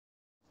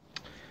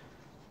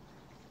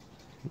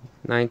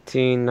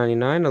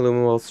$19.99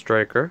 alumaweld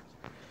Stryker.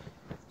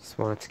 Just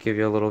wanted to give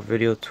you a little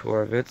video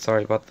tour of it.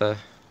 Sorry about the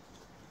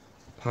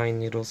pine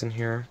needles in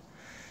here.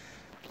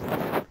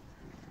 Got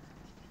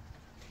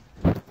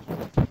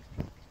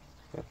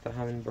the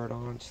hummingbird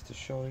on just to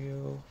show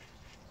you.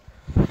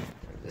 And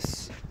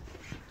this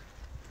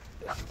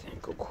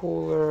ankle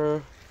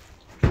cooler.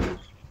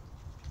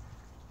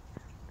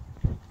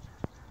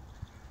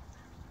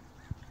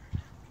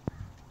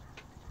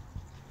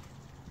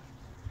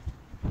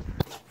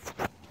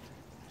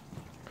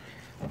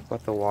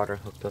 Got the water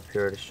hooked up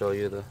here to show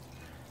you the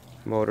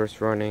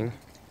motor's running.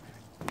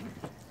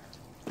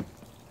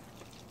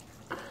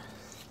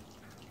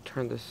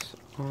 Turn this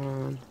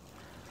on.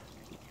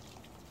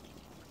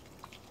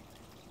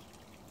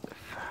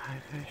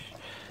 5-ish.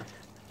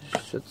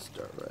 Should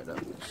start right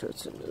up. Make sure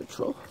it's in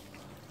neutral.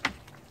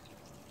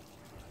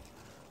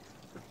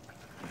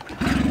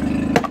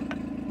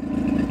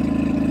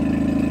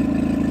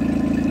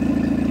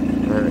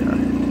 There we are.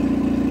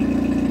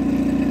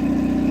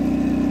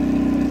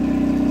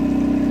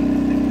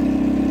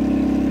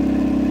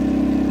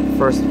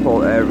 First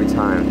pull every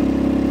time.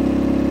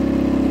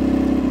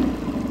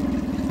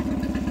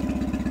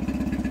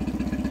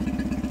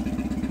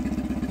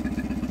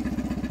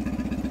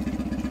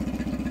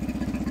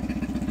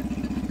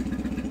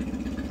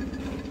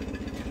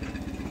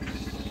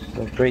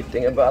 The great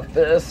thing about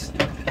this,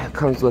 it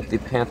comes with the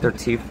Panther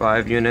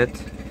T5 unit,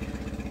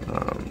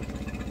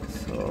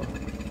 so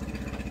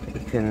you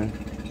can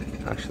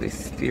actually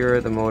steer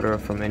the motor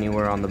from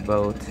anywhere on the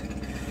boat,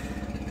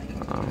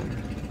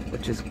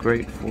 which is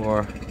great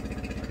for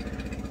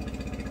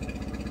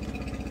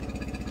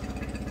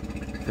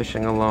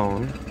fishing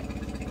alone.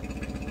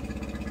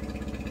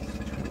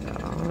 Turn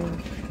that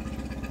on.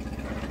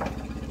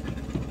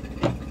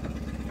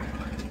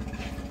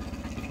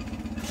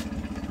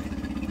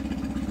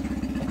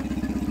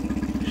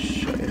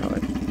 Show you how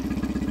it.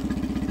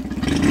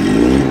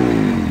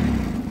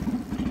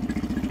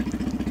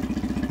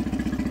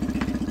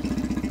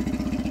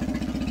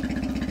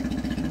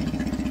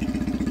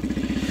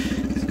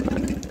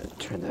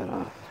 Turn that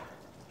off.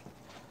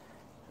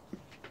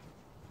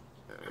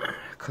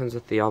 Comes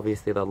with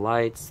obviously the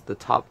lights. The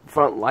top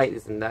front light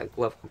is in that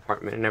glove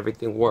compartment and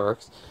everything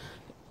works.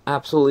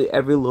 Absolutely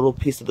every little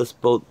piece of this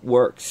boat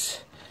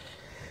works.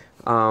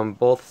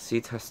 Both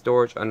seats have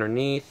storage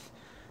underneath.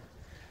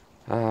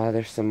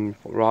 There's some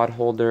rod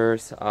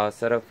holders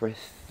set up for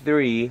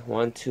 3.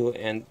 1, 2,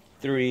 and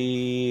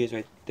 3 is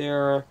right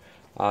there.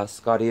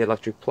 Scotty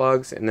electric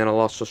plugs, and then I'll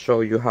also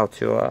show you how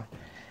to a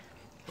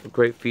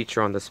great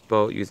feature on this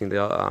boat using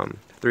the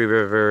Three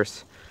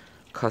Rivers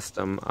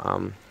custom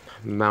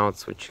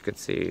mounts, which you could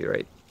see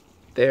right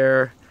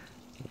there,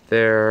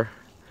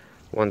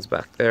 one's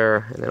back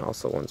there, and then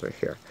also one's right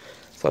here.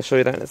 So I'll show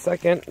you that in a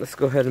second. Let's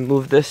go ahead and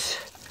move this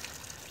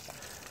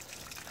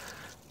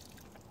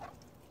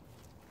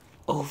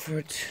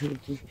over to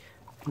the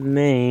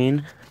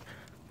main.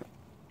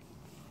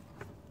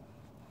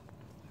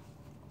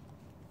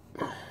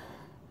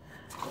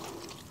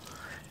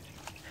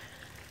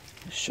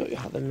 Show you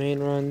how the main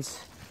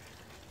runs.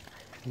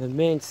 The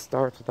main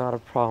starts without a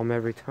problem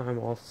every time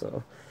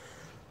also.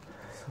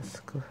 So let's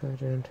go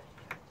ahead and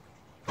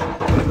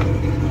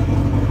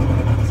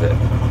that's it.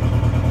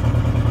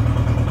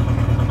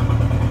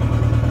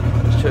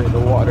 I'll show you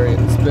the water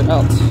and spit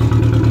out.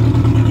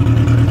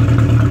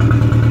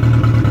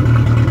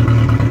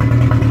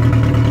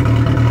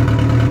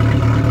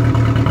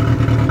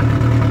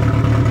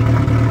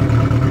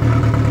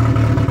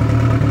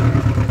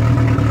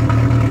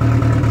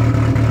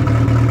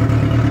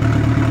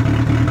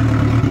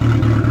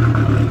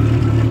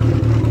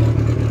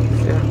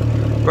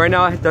 Right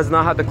now it does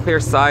not have the clear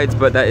sides,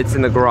 but that it's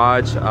in the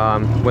garage.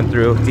 Went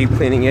through deep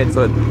cleaning it,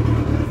 so it's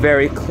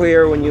very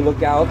clear when you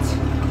look out.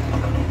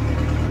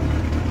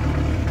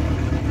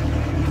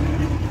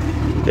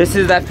 This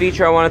is that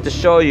feature I wanted to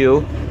show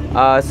you.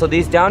 So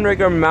these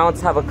downrigger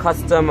mounts have a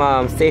custom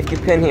safety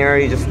pin here.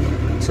 You just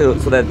so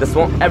that this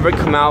won't ever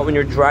come out when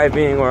you're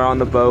driving or on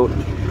the boat.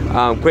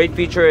 Great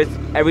feature is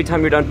every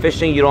time you're done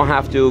fishing, you don't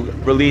have to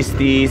release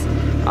these.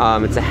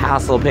 It's a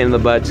hassle, pain in the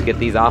butt to get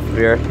these off of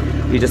here.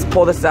 You just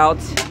pull this out,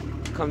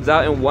 comes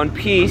out in one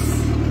piece,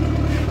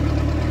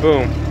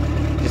 boom.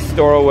 Just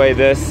store away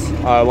this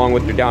along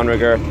with your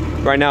downrigger.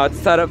 Right now it's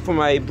set up for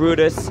my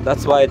Brutus,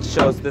 that's why it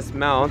shows this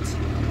mount.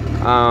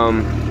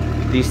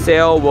 The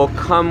sail will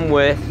come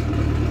with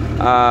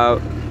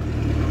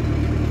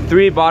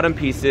 3 bottom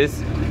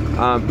pieces.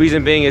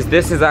 Reason being is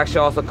this is actually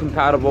also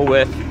compatible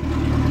with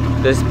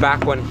this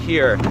back one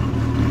here.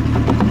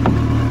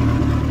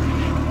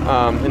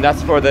 And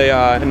that's for the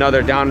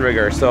another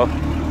downrigger. So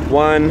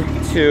 1,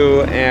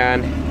 2,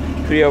 and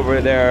 3 over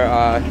there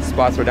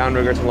spots for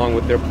downriggers along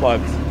with their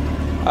plugs.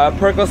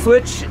 Perco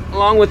switch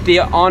along with the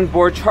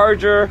onboard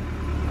charger,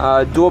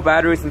 dual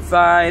batteries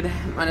inside.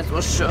 Might as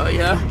well show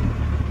you.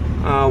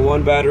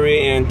 1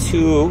 battery and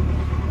 2.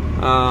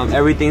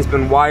 Everything's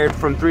been wired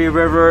from Three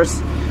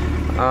Rivers.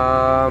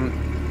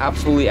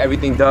 Absolutely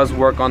everything does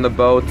work on the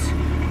boat.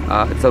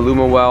 It's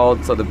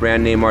alumaweld, so the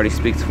brand name already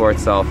speaks for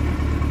itself.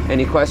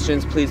 Any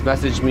questions, please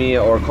message me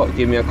or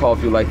give me a call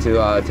if you'd like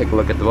to take a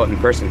look at the boat in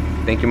person.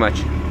 Thank you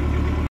much.